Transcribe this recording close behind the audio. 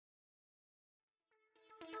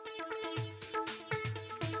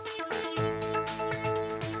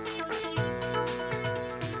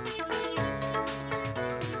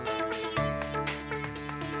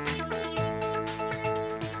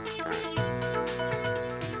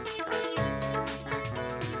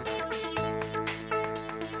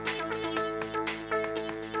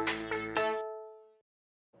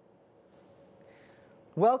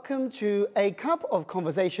Welcome to A Cup of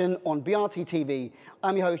Conversation on BRT TV.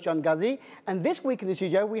 I'm your host, John Guzzi, and this week in the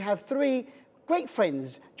studio we have three great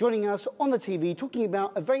friends joining us on the TV talking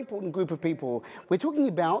about a very important group of people. We're talking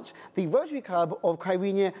about the Rotary Club of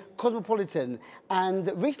Kyrenia, Cosmopolitan,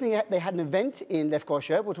 and recently they had an event in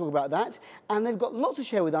Lefkoshire. We'll talk about that, and they've got lots to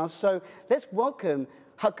share with us, so let's welcome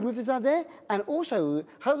Hakamufizadeh and also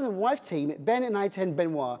husband and wife team, Ben and Aiten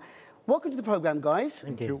Benoit. Welcome to the programme, guys.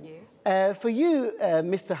 Thank you. For you,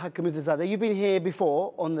 Mr. Hakamufizadeh, you've been here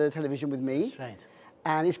before on the television with me. That's right.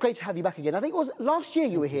 And it's great to have you back again. I think it was last year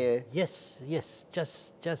you were here. Yes,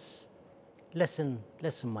 just less than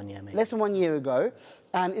 1 year, maybe. Less than 1 year ago.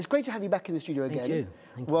 And it's great to have you back in the studio again. Thank you.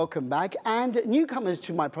 Thank you. Welcome back. And newcomers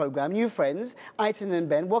to my programme, new friends, Aiten and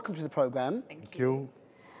Ben, welcome to the programme. Thank you.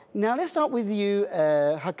 Now, let's start with you,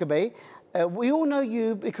 Hakabe. We all know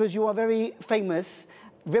you because you are very famous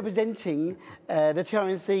representing the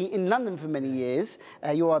TRNC in London for many years.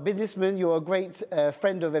 You are a businessman, you're a great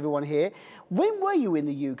friend of everyone here. When were you in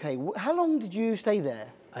the UK? How long did you stay there?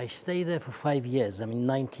 I stayed there for 5 years. I mean,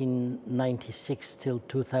 1996 till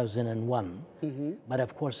 2001. But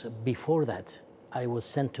of course, before that, I was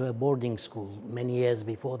sent to a boarding school many years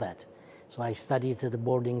before that. So I studied at the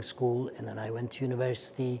boarding school, and then I went to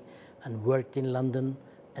university and worked in London.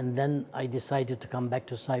 And then I decided to come back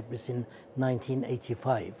to Cyprus in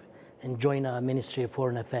 1985 and join our Ministry of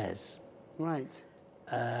Foreign Affairs. Right.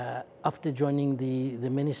 After joining the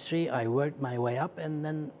ministry, I worked my way up, and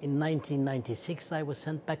then in 1996 I was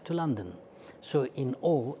sent back to London. So in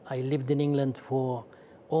all, I lived in England for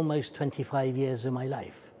almost 25 years of my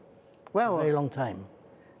life. Well, a very long time.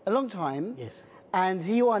 A long time? Yes. And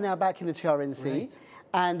here you are now back in the TRNC. Right.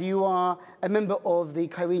 And you are a member of the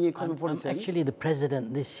Kyrenia Cosmopolitan. I'm actually the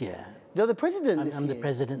president this year. You're the president this year? I'm the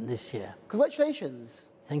president this year. Congratulations.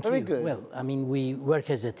 Thank you. Very good. Well, I mean, we work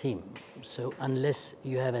as a team. So unless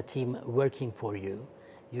you have a team working for you,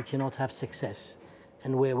 you cannot have success.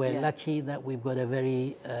 And we're lucky that we've got a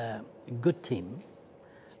very good team.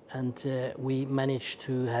 And we managed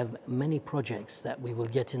to have many projects that we will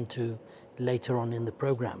get into later on in the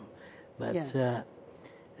program. But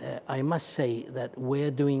I must say that we're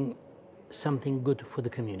doing something good for the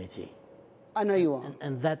community. I know you are.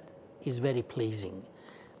 And that is very pleasing.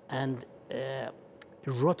 And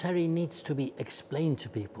Rotary needs to be explained to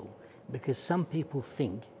people, because some people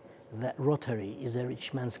think that Rotary is a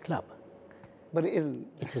rich man's club. But it isn't.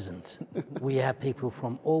 It isn't. We have people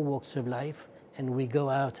from all walks of life, and we go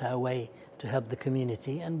out our way to help the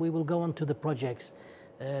community, and we will go on to the projects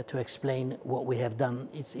to explain what we have done.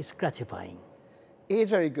 It's gratifying. It is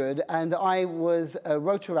very good, and I was a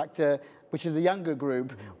Rotaractor, which is the younger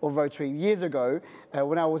group of Rotary, years ago,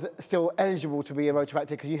 when I was still eligible to be a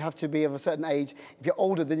Rotaractor, because you have to be of a certain age. If you're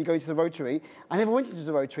older, then you go into the Rotary. I never went into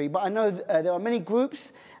the Rotary, but I know there are many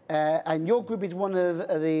groups, and your group is one of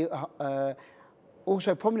the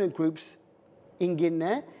also prominent groups in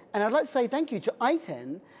Guinea. And I'd like to say thank you to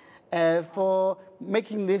Aiten for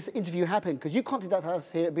making this interview happen, because you contacted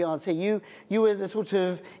us here at BRT. You were the sort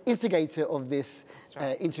of instigator of this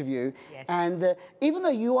interview. Yes. And even though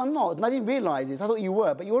you are not, and I didn't realise this, I thought you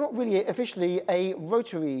were, but you're not really officially a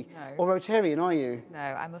Rotary or Rotarian, are you? No,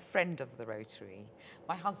 I'm a friend of the Rotary.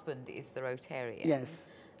 My husband is the Rotarian. Yes.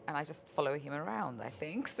 And I just follow him around, I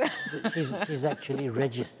think. So. She's actually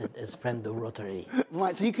registered as friend of Rotary.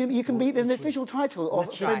 Right, so you can be, there's an official title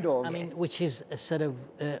of friend of. I mean, which is a sort of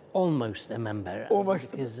almost a member.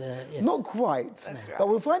 Almost. Because, yes. Not quite. That's right. But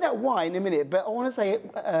we'll find out why in a minute. But I want to say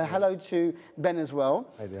hello to Ben as well.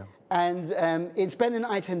 Hi there. And it's Ben and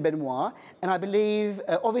Aiten Benoit. And I believe,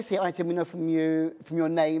 obviously, Aiten, we know from your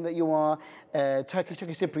name that you are Turkish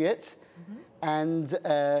Cypriot.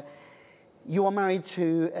 And you are married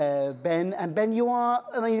to Ben, and Ben,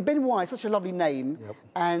 Benoit is such a lovely name,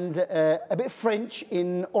 and a bit French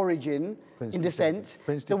in origin, in descent.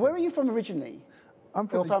 So where are you from originally? I'm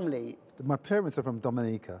from your family? My parents are from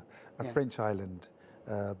Dominica, a French island,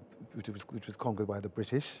 which was conquered by the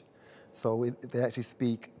British. So they actually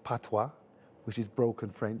speak patois, which is broken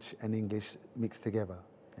French and English mixed together.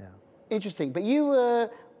 Yeah. Interesting. But you were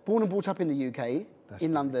born and brought up in the UK. That's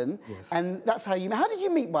in right. London, yes. And that's how you met. How did you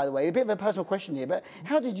meet, by the way? A bit of a personal question here, but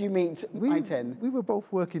how did you meet Aiten? We were both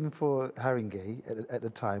working for Haringey at the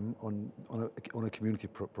time on a community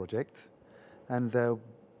project, and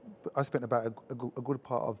I spent about a good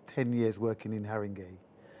part of 10 years working in Haringey,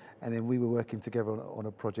 and then we were working together on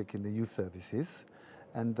a project in the youth services,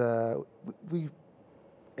 and we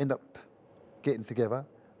end up getting together,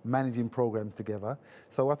 managing programs together.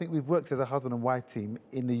 So I think we've worked as a husband and wife team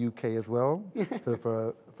in the UK as well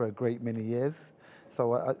for a great many years.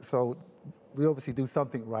 So we obviously do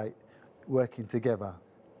something right working together.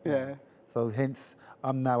 Yeah. So hence,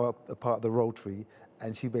 I'm now a part of the Rotary,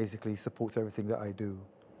 and she basically supports everything that I do.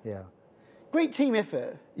 Yeah. Great team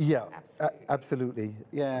effort. Yeah, Absolutely. absolutely.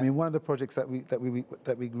 Yeah. I mean, one of the projects that we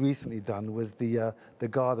recently done was the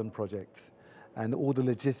garden project, and all the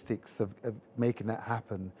logistics of making that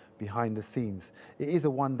happen behind the scenes. It is a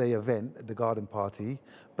one-day event, the garden party,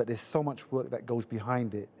 but there's so much work that goes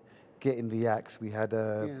behind it. Getting the acts, we had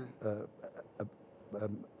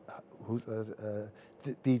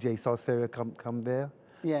DJ Salsera come there.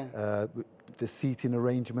 Yeah. The seating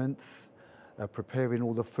arrangements, preparing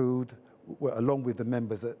all the food, along with the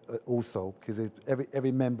members also, because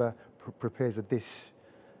every member prepares a dish,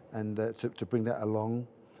 and to bring that along,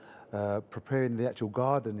 preparing the actual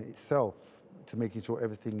garden itself, to making sure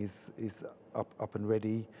everything is up and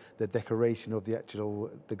ready, the decoration of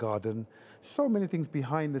the garden, so many things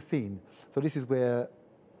behind the scene. So this is where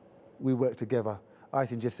we work together.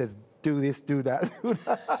 Aitin just says, do this, do that.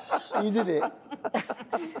 And you did it.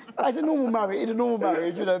 As a normal marriage, in a normal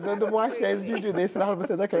marriage, you know, the wife says, you do this, and the husband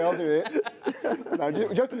says, okay, I'll do it. No,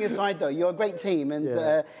 joking aside, though, you're a great team,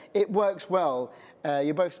 and it works well.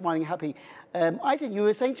 You're both smiling, happy. Aitin, you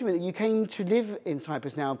were saying to me that you came to live in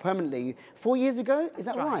Cyprus now permanently 4 years ago. Is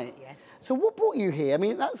that right? Yes. So what brought you here? I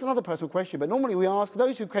mean, that's another personal question, but normally we ask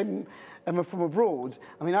those who came from abroad.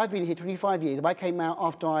 I mean, I've been here 25 years. I came out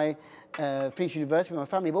after I finished university with my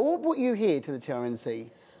family. But what brought you here to the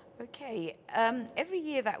TRNC? Okay. Every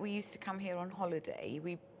year that we used to come here on holiday,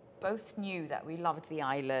 we both knew that we loved the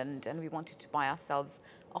island and we wanted to buy ourselves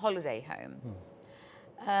a holiday home.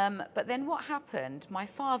 But then what happened? My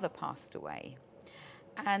father passed away.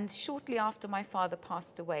 And shortly after my father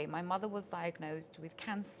passed away, my mother was diagnosed with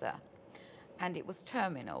cancer, and it was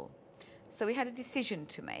terminal. So we had a decision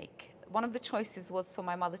to make. One of the choices was for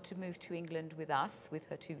my mother to move to England with us, with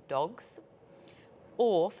her 2 dogs,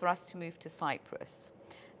 or for us to move to Cyprus.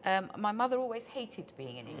 My mother always hated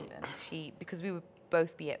being in England, because we would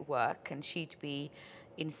both be at work and she'd be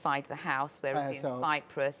inside the house, whereas in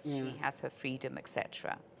Cyprus she has her freedom,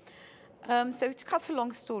 etc. So to cut a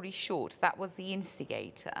long story short, that was the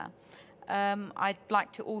instigator. I'd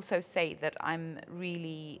like to also say that I'm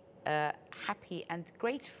really happy and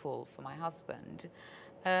grateful for my husband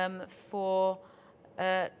for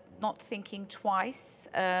not thinking twice,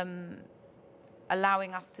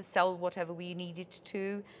 allowing us to sell whatever we needed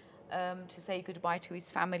to say goodbye to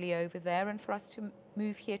his family over there, and for us to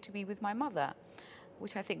move here to be with my mother,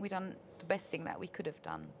 which I think we've done the best thing that we could have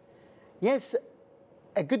done. Yes,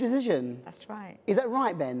 a good decision. That's right. Is that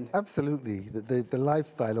right, Ben? Absolutely. The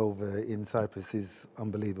lifestyle over in Cyprus is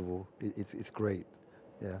unbelievable. It's great.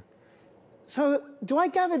 Yeah. So do I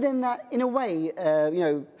gather then that, in a way,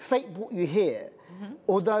 fate brought you here? Mm-hmm.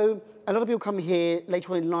 Although a lot of people come here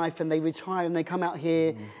later on in life and they retire and they come out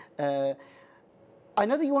here. Mm-hmm. I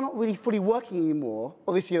know that you are not really fully working anymore.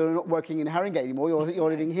 Obviously, you're not working in Haringey anymore. You're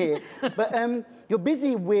living here. But you're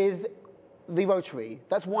busy with the Rotary.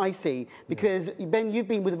 That's what I see. Because, Ben, you've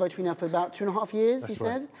been with the Rotary now for about 2.5 years, That's you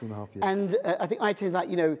right, said? 2.5 years. And I think I tell that,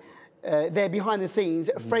 they're behind the scenes,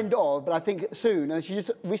 a friend of, but I think soon. And she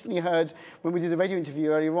just recently heard, when we did a radio interview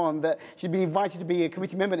earlier on, that she'd been invited to be a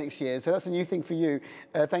committee member next year. So that's a new thing for you.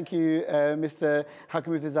 Thank you, Mr.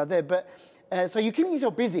 Hakamutazadeh. But so you're keeping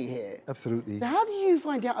yourself busy here. Absolutely. So how did you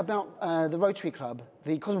find out about the Rotary Club,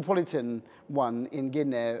 the Cosmopolitan one in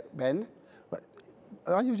Kyrenia, Ben? Right.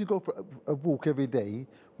 I usually go for a walk every day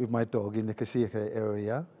with my dog in the Kyrenia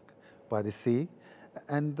area by the sea.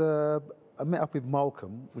 And I met up with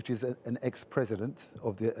Malcolm, which is an ex-president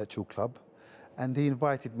of the actual club, and he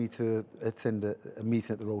invited me to attend a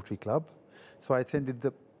meeting at the Rotary Club. So I attended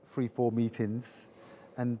the 3-4 meetings,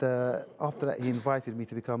 and after that he invited me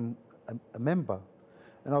to become a member.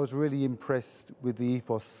 And I was really impressed with the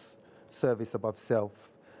ethos, service above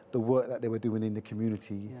self, the work that they were doing in the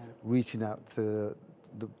community, reaching out to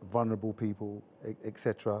the vulnerable people,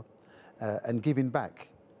 etc., and giving back.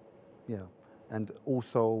 Yeah. And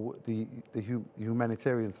also the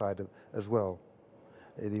humanitarian side as well,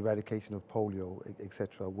 the eradication of polio,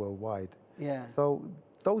 etc., worldwide. Yeah. So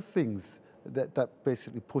those things that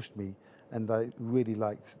basically pushed me, and I really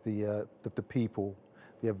liked the people,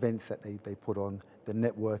 the events that they put on, the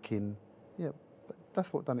networking. Yeah, but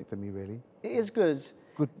that's what done it for me, really. It is good.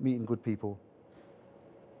 Good meeting good people.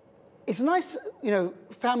 It's a nice,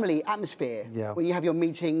 family atmosphere when you have your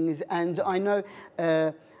meetings. And I know,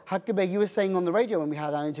 Hakkabeh, you were saying on the radio when we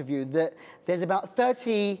had our interview that there's about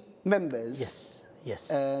 30 members.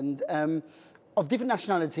 Yes. And of different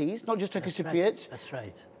nationalities, not just Turkish Cypriots. That's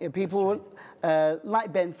right. People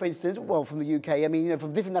like Ben, for instance, well, from the UK. I mean,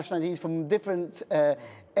 from different nationalities, from different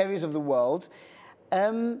areas of the world.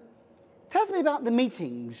 Tell me about the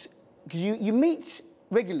meetings, because you meet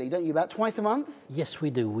regularly, don't you, about twice a month? Yes, we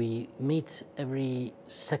do. We meet every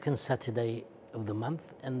second Saturday of the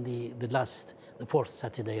month and the fourth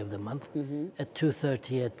Saturday of the month at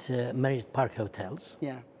 2:30 at Marriott Park Hotels.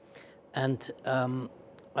 Yeah. And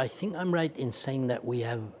I think I'm right in saying that we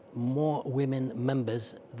have more women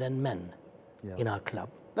members than men in our club.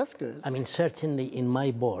 That's good. I mean, certainly in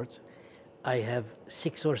my board, I have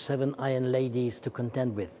 6 or 7 iron ladies to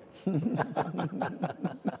contend with.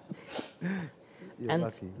 And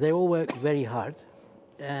lucky. they all work very hard.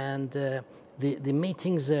 And the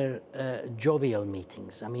meetings are jovial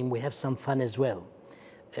meetings. I mean, we have some fun as well.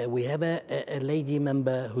 We have a lady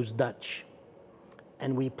member who's Dutch,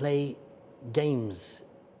 and we play games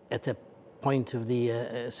at a point of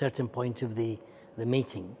a certain point of the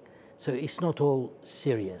meeting. So it's not all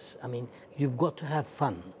serious. I mean, you've got to have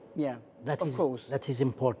fun. Yeah, of course. That is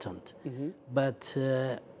important. But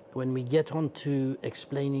when we get on to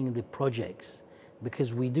explaining the projects,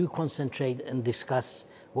 because we do concentrate and discuss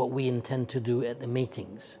what we intend to do at the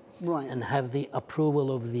meetings, Right. and have the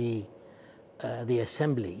approval of the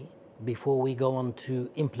assembly before we go on to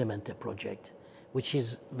implement a project, which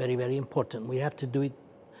is very, very important. We have to do it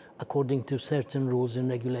according to certain rules and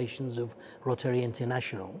regulations of Rotary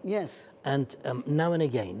International. Yes. And now and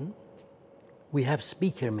again, we have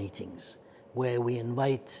speaker meetings where we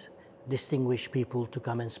invite distinguished people to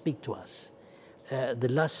come and speak to us. The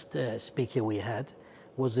last speaker we had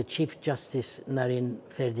was the Chief Justice Narin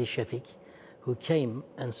Ferdi Shefik, who came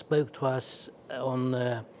and spoke to us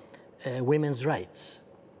on women's rights,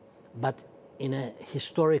 but in a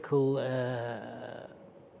historical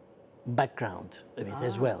background of it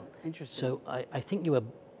as well. Interesting. So I think you were...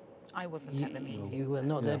 I wasn't at the meeting. You were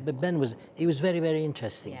not there, but Ben was. It was very, very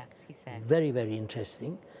interesting. Yes, he said. Very, very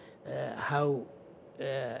interesting how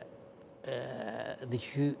the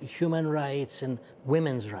human rights and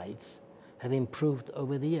women's rights have improved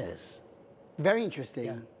over the years. Very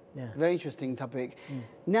interesting. Yeah. Very interesting topic.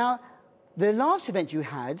 Now, the last event you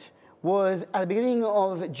had was at the beginning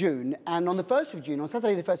of June, and on the 1st of June, on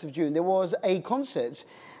Saturday the 1st of June, there was a concert,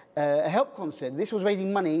 a help concert. This was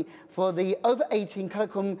raising money for the over 18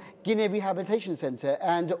 Karakum Guinea Rehabilitation Centre,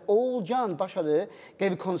 and All Jan Bashalı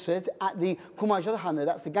gave a concert at the Kumajarhana,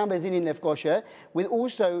 that's the Gambas in Lefkoşa, with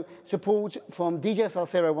also support from DJ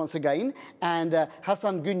Salsero once again, and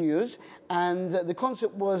Hassan Günyüz, and the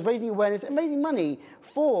concert was raising awareness and raising money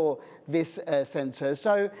for this centre.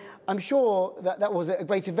 So I'm sure that was a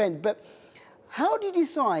great event, but how do you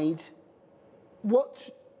decide what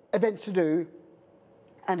events to do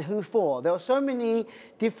and who for? There are so many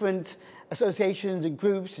different associations and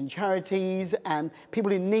groups and charities and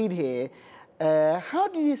people in need here. How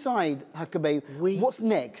do you decide, Hakabe, what's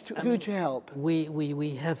next, who to help?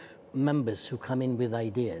 We have members who come in with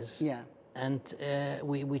ideas, Yeah. and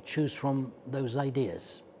we choose from those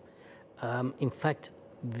ideas. In fact,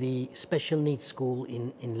 the special needs school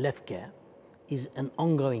in Lefke is an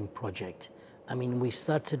ongoing project. I mean, we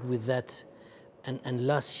started with that, and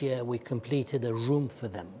last year we completed a room for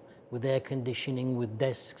them with air conditioning, with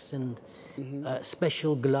desks, and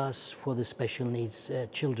special glass for the special needs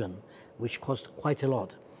children, which cost quite a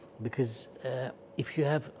lot, because if you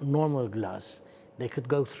have normal glass, they could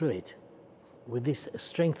go through it. With this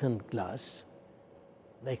strengthened glass,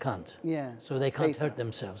 they can't. Yeah. So they can't Safer. hurt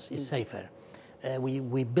themselves. It's safer.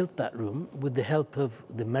 We built that room with the help of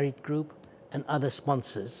the Merit Group and other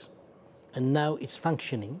sponsors, and now it's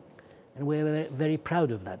functioning, and we're very proud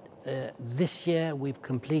of that. This year we've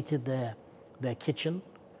completed their kitchen.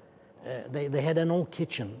 They had an old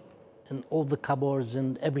kitchen, and all the cupboards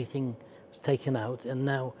and everything was taken out, and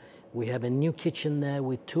now we have a new kitchen there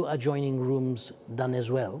with 2 adjoining rooms done as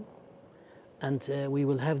well, and we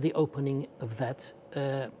will have the opening of that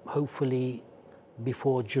hopefully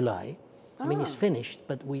before July. I mean, it's finished,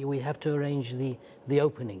 but we have to arrange the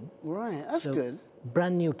opening. Right, that's So, good.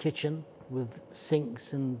 Brand new kitchen with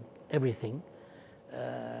sinks and everything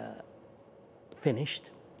finished.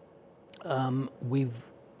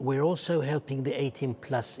 We're also helping the 18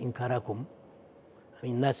 plus in Karakum. I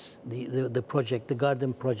mean, that's the project, the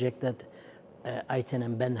garden project that Ayten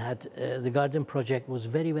and Ben had. The garden project was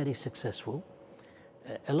very, very successful.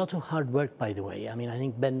 A lot of hard work, by the way. I mean, I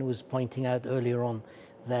think Ben was pointing out earlier on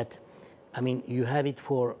that, I mean, you have it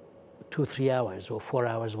for 2-3 hours or 4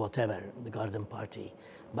 hours, whatever, the garden party.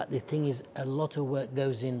 But the thing is, a lot of work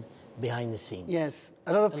goes in behind the scenes. Yes,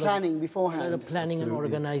 a lot of planning beforehand. A lot of planning and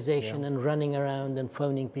organization and running around and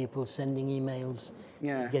phoning people, sending emails,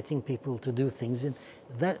 getting people to do things. And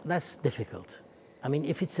that's difficult. I mean,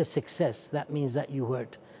 if it's a success, that means that you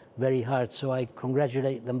worked very hard. So I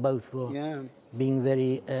congratulate them both for being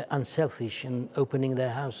very unselfish and opening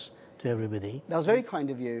their house to everybody. That was very kind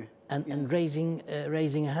of you. And raising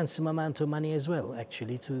a handsome amount of money as well,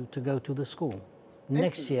 actually, to go to the school.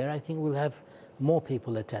 Next year, I think we'll have more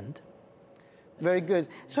people attend. Very good.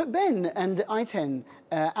 So Ben and Ayten,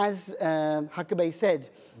 as Hakabe said,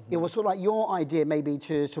 it was sort of like your idea maybe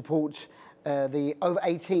to support the over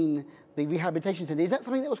 18, the rehabilitation centre. Is that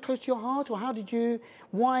something that was close to your heart, or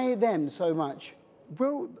why them so much?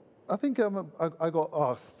 Well, I think we got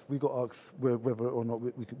asked whether or not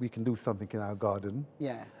we can do something in our garden.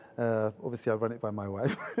 Yeah. Obviously, I run it by my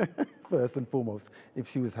wife, first and foremost, if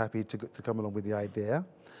she was happy to come along with the idea.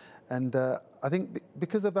 And I think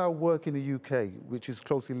because of our work in the UK, which is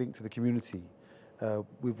closely linked to the community,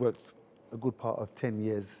 we've worked a good part of 10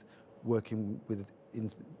 years working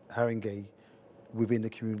in Haringey, within the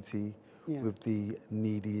community, with the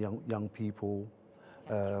needy young people,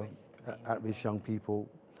 at-risk young people,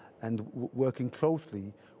 and working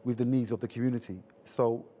closely with the needs of the community.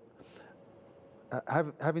 So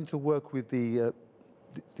having to work with the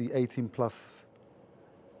 18 plus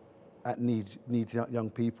needs young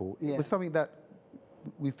people, it was something that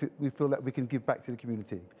we feel that we can give back to the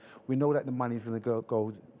community. We know that the money is going to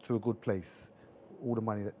go to a good place, all the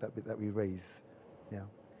money that we raise. Yeah.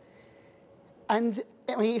 And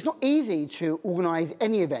I mean, it's not easy to organise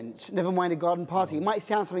any event, never mind a garden party. It might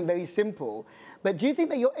sound something very simple, but do you think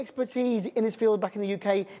that your expertise in this field back in the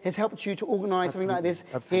UK has helped you to organise something like this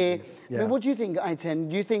here? Yeah. I mean, what do you think, Ayten?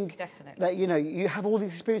 Do you think that you have all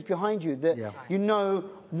this experience behind you, that you know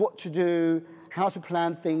what to do, how to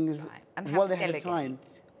plan things well ahead of time?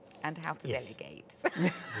 And how to delegate.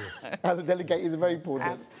 How to delegate is very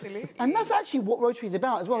important. Absolutely. And that's actually what Rotary is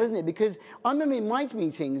about as well, isn't it? Because I remember in my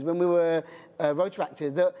meetings when we were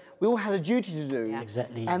Rotaractors that we all had a duty to do. Yeah.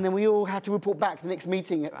 Exactly. And then we all had to report back to the next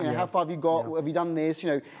meeting. You know, how far have you got? Have you done this?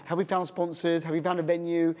 You know, have we found sponsors? Have we found a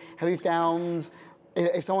venue? Have we found,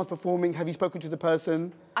 if someone's performing, have you spoken to the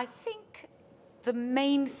person? I think the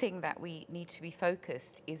main thing that we need to be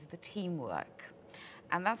focused is the teamwork.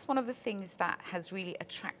 And that's one of the things that has really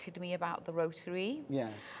attracted me about the Rotary. Yeah.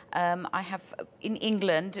 I have, in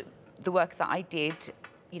England, the work that I did,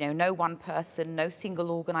 you know, no one person, no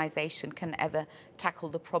single organisation can ever tackle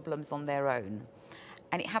the problems on their own.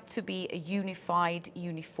 And it had to be a unified,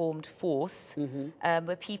 uniformed force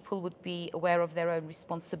where people would be aware of their own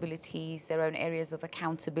responsibilities, their own areas of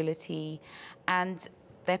accountability, and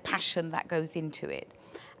their passion that goes into it.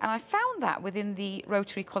 And I found that within the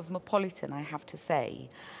Rotary Cosmopolitan, I have to say.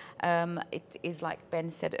 It is, like Ben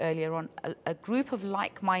said earlier on, a group of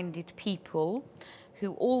like-minded people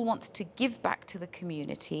who all want to give back to the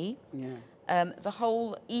community. Yeah. The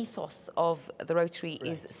whole ethos of the Rotary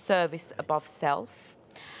is service above self.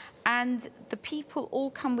 And the people all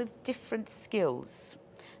come with different skills,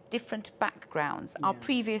 different backgrounds. Our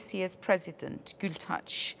previous year's president,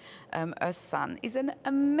 Gültaç Özsan, is an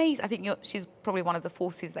amazing, I think she's probably one of the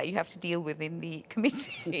forces that you have to deal with in the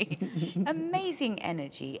committee. Amazing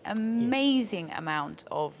energy, amazing amount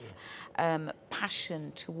of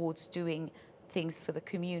passion towards doing things for the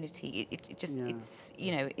community. It's,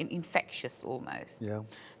 you know, infectious almost. Yeah.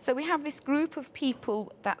 So we have this group of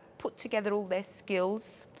people that put together all their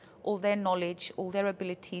skills, all their knowledge, all their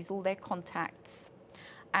abilities, all their contacts,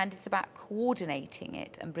 and it's about coordinating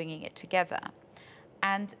it and bringing it together.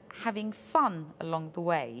 And having fun along the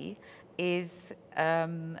way is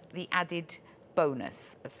the added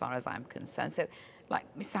bonus, as far as I'm concerned. So, like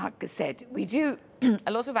Mr. Hakke said, we do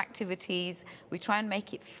a lot of activities, we try and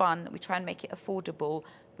make it fun, we try and make it affordable,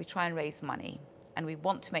 we try and raise money. And we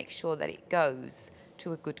want to make sure that it goes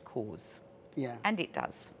to a good cause. Yeah. And it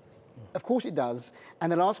does. Of course it does.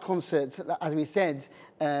 And the last concert, as we said,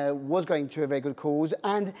 was going to a very good cause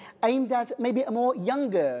and aimed at maybe a more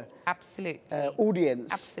younger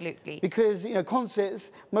audience. Absolutely. Because, you know,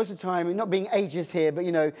 concerts, most of the time, not being ageist here, but,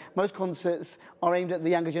 you know, most concerts are aimed at the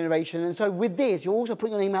younger generation. And so with this, you're also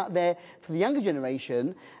putting your name out there for the younger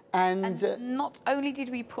generation. And not only did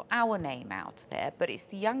we put our name out there, but it's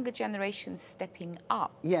the younger generation stepping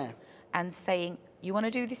up and saying, you want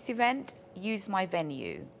to do this event? Use my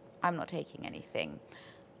venue. I'm not taking anything.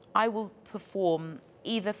 I will perform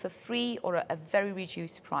either for free or at a very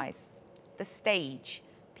reduced price. The stage,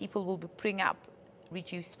 people will be putting up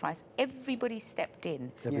reduced price. Everybody stepped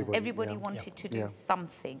in. Everybody wanted to do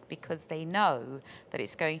something because they know that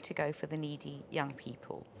it's going to go for the needy young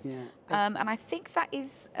people. And I think that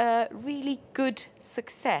is a really good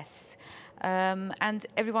success. And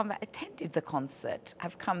everyone that attended the concert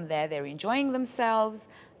have come there, they're enjoying themselves,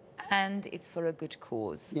 and it's for a good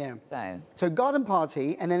cause. So garden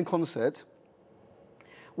party and then concert.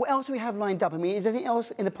 What else do we have lined up? I mean, is there anything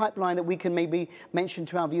else in the pipeline that we can maybe mention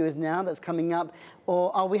to our viewers now that's coming up?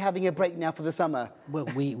 Or are we having a break now for the summer? Well,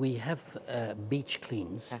 we have beach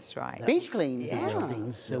cleans. That's right. Beach cleans? Yeah. Beach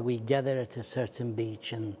cleans. So we gather at a certain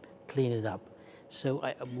beach and clean it up. So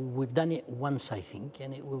we've done it once, I think,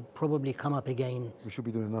 and it will probably come up again. We should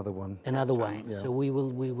be doing another one. Another That's one. right. Yeah. So we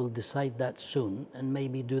will decide that soon, and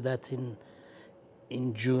maybe do that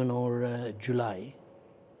in June or July,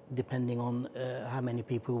 depending on how many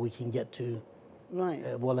people we can get to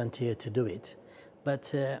volunteer to do it.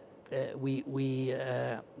 But we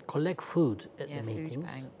collect food at the meetings. Food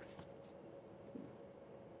banks.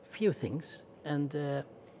 Few things, and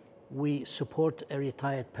we support a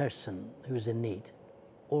retired person who's in need,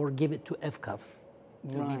 or give it to FCAF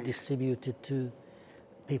to be distributed to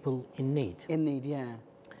people in need. In need, yeah.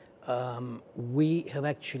 We have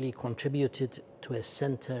actually contributed to a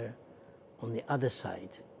center on the other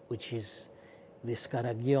side, which is the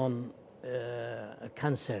Skaragion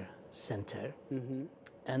Cancer Center.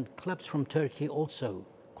 And clubs from Turkey also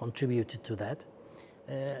contributed to that.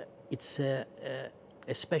 It's a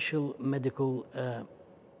special medical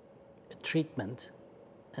treatment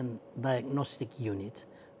and diagnostic unit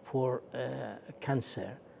for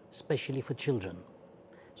cancer, especially for children.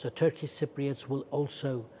 So Turkish Cypriots will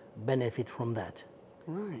also benefit from that.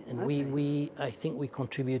 Right. And I think we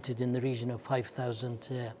contributed in the region of 5,000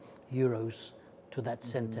 euros to that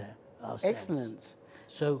center ourselves. Excellent.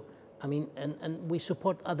 So, I mean, and we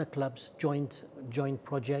support other clubs, joint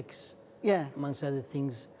projects. Yeah. Amongst other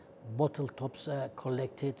things, bottle tops are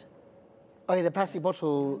collected. Oh, yeah, the plastic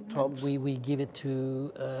bottle tops. We give it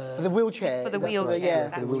to... for the wheelchair. It's for the That's wheelchair, yeah.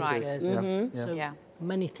 that's right. So Yeah.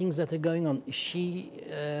 many things that are going on.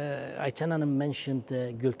 Ayten Hanım mentioned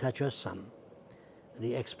Gültaç Özsan,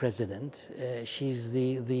 the ex-president. She's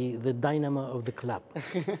the dynamo of the club.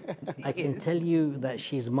 I can tell you that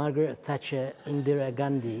she's Margaret Thatcher, Indira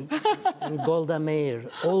Gandhi, and Golda Meir,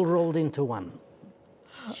 all rolled into one.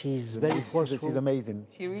 She's very forceful. She's amazing.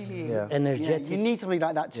 She really is. Yeah. Energetic. Yeah, you need somebody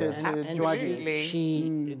like that to drive you. Absolutely.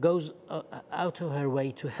 She goes out of her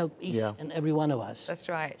way to help each and every one of us. That's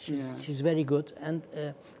right. She's very good, and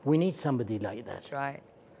we need somebody like that. That's right.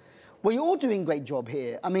 Well, you're all doing a great job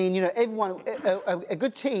here. I mean, you know, everyone, a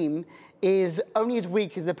good team is only as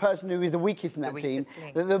weak as the person who is the weakest in that team.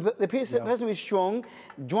 The person who is strong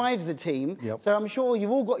drives the team. Yep. So I'm sure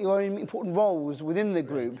you've all got your own important roles within the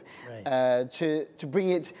group to bring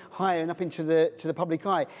it higher and up into the public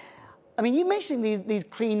eye. I mean, you mentioned these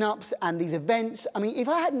cleanups and these events. I mean, if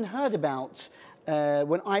I hadn't heard about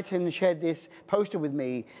when Ayten shared this poster with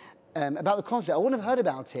me, about the concert, I wouldn't have heard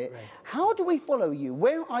about it. Right. How do we follow you?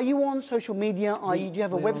 Where are you on social media? Do you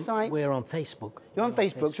have a website? We're on Facebook. You're on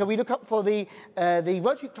Facebook. So we look up for the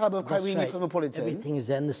Rotary Club of That's Kyrenia right. Cosmopolitan. Everything is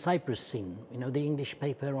there. And the Cyprus scene, you know, the English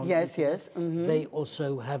paper on Yes, the internet, yes. Mm-hmm. They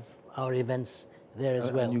also have our events there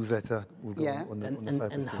as well. A newsletter will go on the And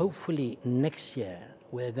Cyprus thing. hopefully next year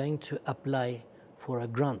we're going to apply for a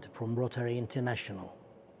grant from Rotary International.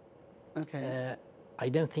 Okay. I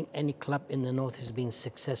don't think any club in the north has been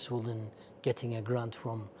successful in getting a grant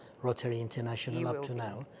from Rotary International up to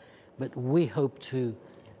now. But we hope to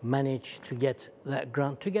manage to get that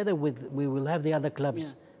grant together with, we will have the other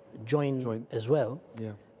clubs join as well.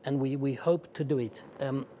 Yeah. And we hope to do it.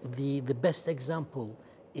 The best example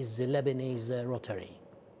is the Lebanese Rotary,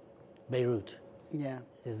 Beirut. Yeah.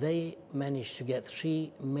 They managed to get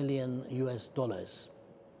 $3 million US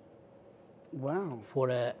Wow. for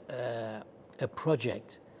a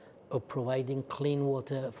project of providing clean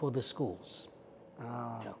water for the schools.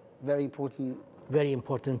 Very important. Very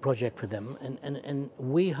important project for them. And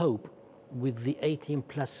we hope with the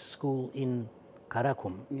 18+ school in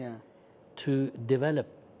Karakum to develop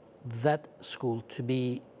that school to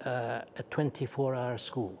be a 24-hour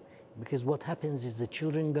school. Because what happens is the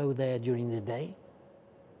children go there during the day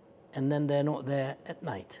and then they're not there at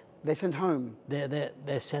night. They're sent home.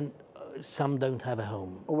 They're sent. Some don't have a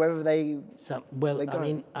home. Or wherever they. Well, they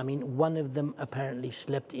go. I mean, one of them apparently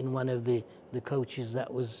slept in one of the coaches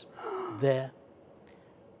that was there.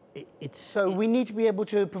 We need to be able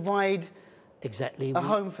to provide exactly a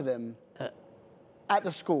home for them at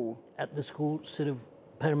the school. At the school, sort of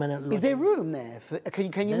permanent. Is there room there?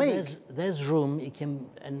 Can you make? There's room. It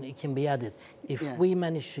can be added. If we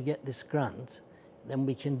manage to get this grant, then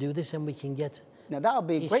we can do this and we can get. Now that would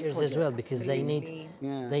be a great teachers project. as well, because they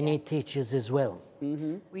need teachers as well.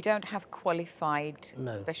 Mm-hmm. We don't have qualified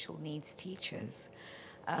special needs teachers.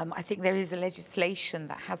 I think there is a legislation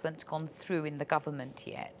that hasn't gone through in the government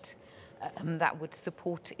yet, that would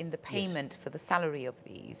support in the payment for the salary of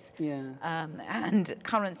these. Yeah. And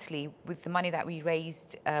currently, with the money that we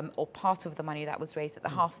raised, or part of the money that was raised at the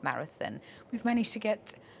half marathon, we've managed to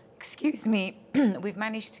get, excuse me, we've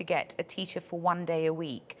managed to get a teacher for 1 day a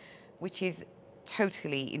week, which is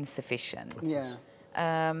totally insufficient. Yeah.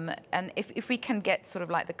 And if we can get sort of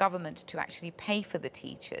like the government to actually pay for the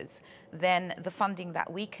teachers, then the funding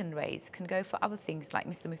that we can raise can go for other things. Like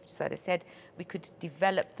Mr. Muftisada said, we could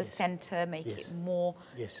develop the centre, make it more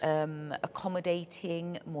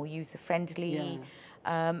accommodating, more user-friendly,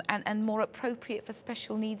 and more appropriate for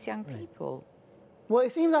special needs young people. Well,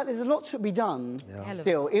 it seems like there's a lot to be done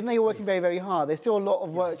still. Even though you're working very, very hard, there's still a lot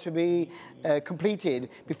of work to be completed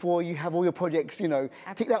before you have all your projects, you know,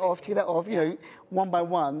 tick that off, you know, one by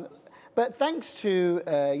one. But thanks to,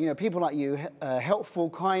 you know, people like you, helpful,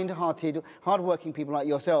 kind-hearted, hard-working people like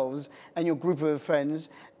yourselves and your group of friends,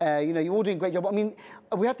 you know, you're all doing a great job. I mean,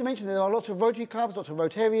 we have to mention there are lots of Rotary clubs, lots of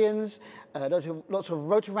Rotarians, lots of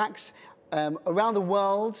Rotaracts around the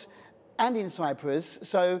world and in Cyprus.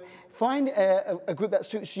 So find a group that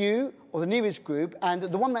suits you, or the nearest group, and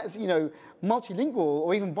the one that's, you know, multilingual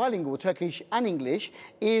or even bilingual, Turkish and English,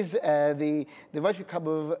 is the Rotary Club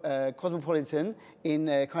of Cosmopolitan in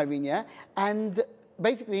Kyrenia. And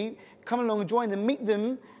basically, come along and join them, meet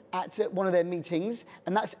them at one of their meetings,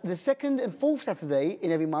 and that's the 2nd and 4th Saturday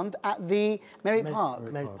in every month at the Merritt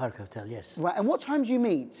Park. Merritt Park Hotel, yes. Right, and what time do you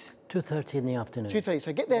meet? 2:30 in the afternoon. 2:30,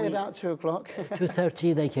 so get there about 2 o'clock.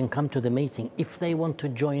 2:30 they can come to the meeting. If they want to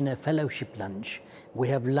join a fellowship lunch, we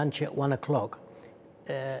have lunch at 1 o'clock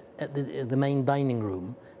at the main dining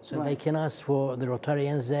room. So they can ask for the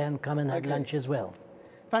Rotarians there and come and have lunch as well.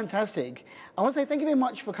 Fantastic. I want to say thank you very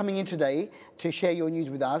much for coming in today to share your news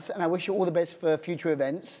with us, and I wish you all the best for future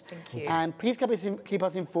events. Thank you. And please keep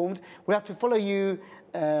us informed. We'll have to follow you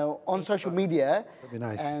on social media. That'd be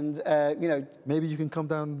nice. And, you know... Maybe you can come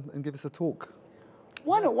down and give us a talk.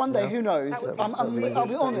 Why not one day? Who knows? I'll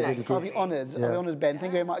be honoured. nice. I'll be honoured. I'll be honoured, Ben.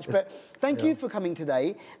 Thank you very much. But thank you for coming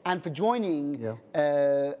today and for joining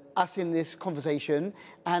us in this conversation,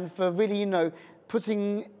 and for really, you know,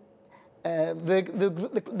 putting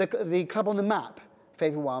the club on the map for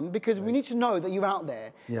everyone, because we need to know that you're out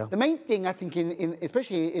there. Yeah. The main thing, I think,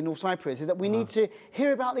 especially in North Cyprus, is that we need to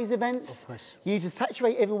hear about these events. Of course. You need to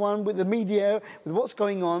saturate everyone with the media, with what's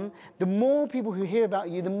going on. The more people who hear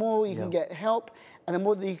about you, the more you can get help, and the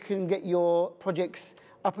more that you can get your projects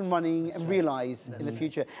up and running and realised in the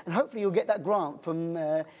future. And hopefully you'll get that grant from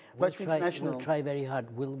Rotary International. We'll try very hard.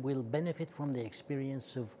 We'll benefit from the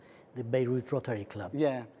experience of the Beirut Rotary Club.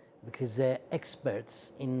 Yeah. Because they're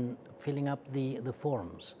experts in filling up the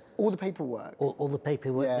forms. All the paperwork. All the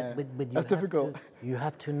paperwork. Yeah. But That's difficult. You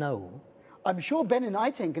have to know. I'm sure Ben and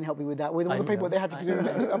Iten can help you with that, with all the paperwork they had to do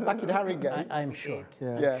back in Haringey. I'm sure. Yeah.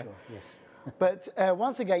 I'm sure, yes. But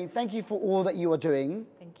once again, thank you for all that you are doing.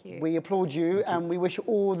 Thank you. We applaud you, and we wish you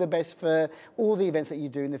all the best for all the events that you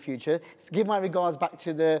do in the future. Give my regards back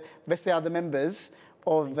to the rest of the other members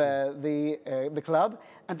of the club.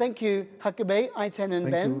 And thank you, Hakabe, Iten and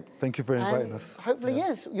Ben. Thank you for inviting us. Hopefully,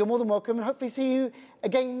 yes, you're more than welcome, and hopefully see you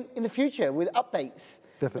again in the future with updates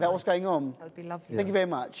about what's going on. That would be lovely. Thank you very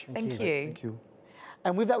much. Thank you. Thank you.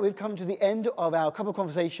 And with that, we've come to the end of our couple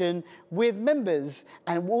conversation with members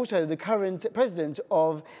and also the current president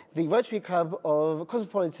of the Rotary Club of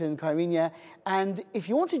Cosmopolitan Kyrenia. And if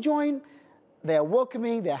you want to join, they're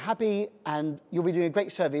welcoming, they're happy, and you'll be doing a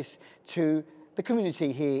great service to the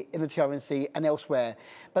community here in the TRNC and elsewhere.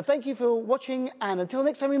 But thank you for watching, and until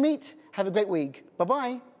next time we meet, have a great week.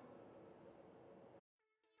 Bye-bye.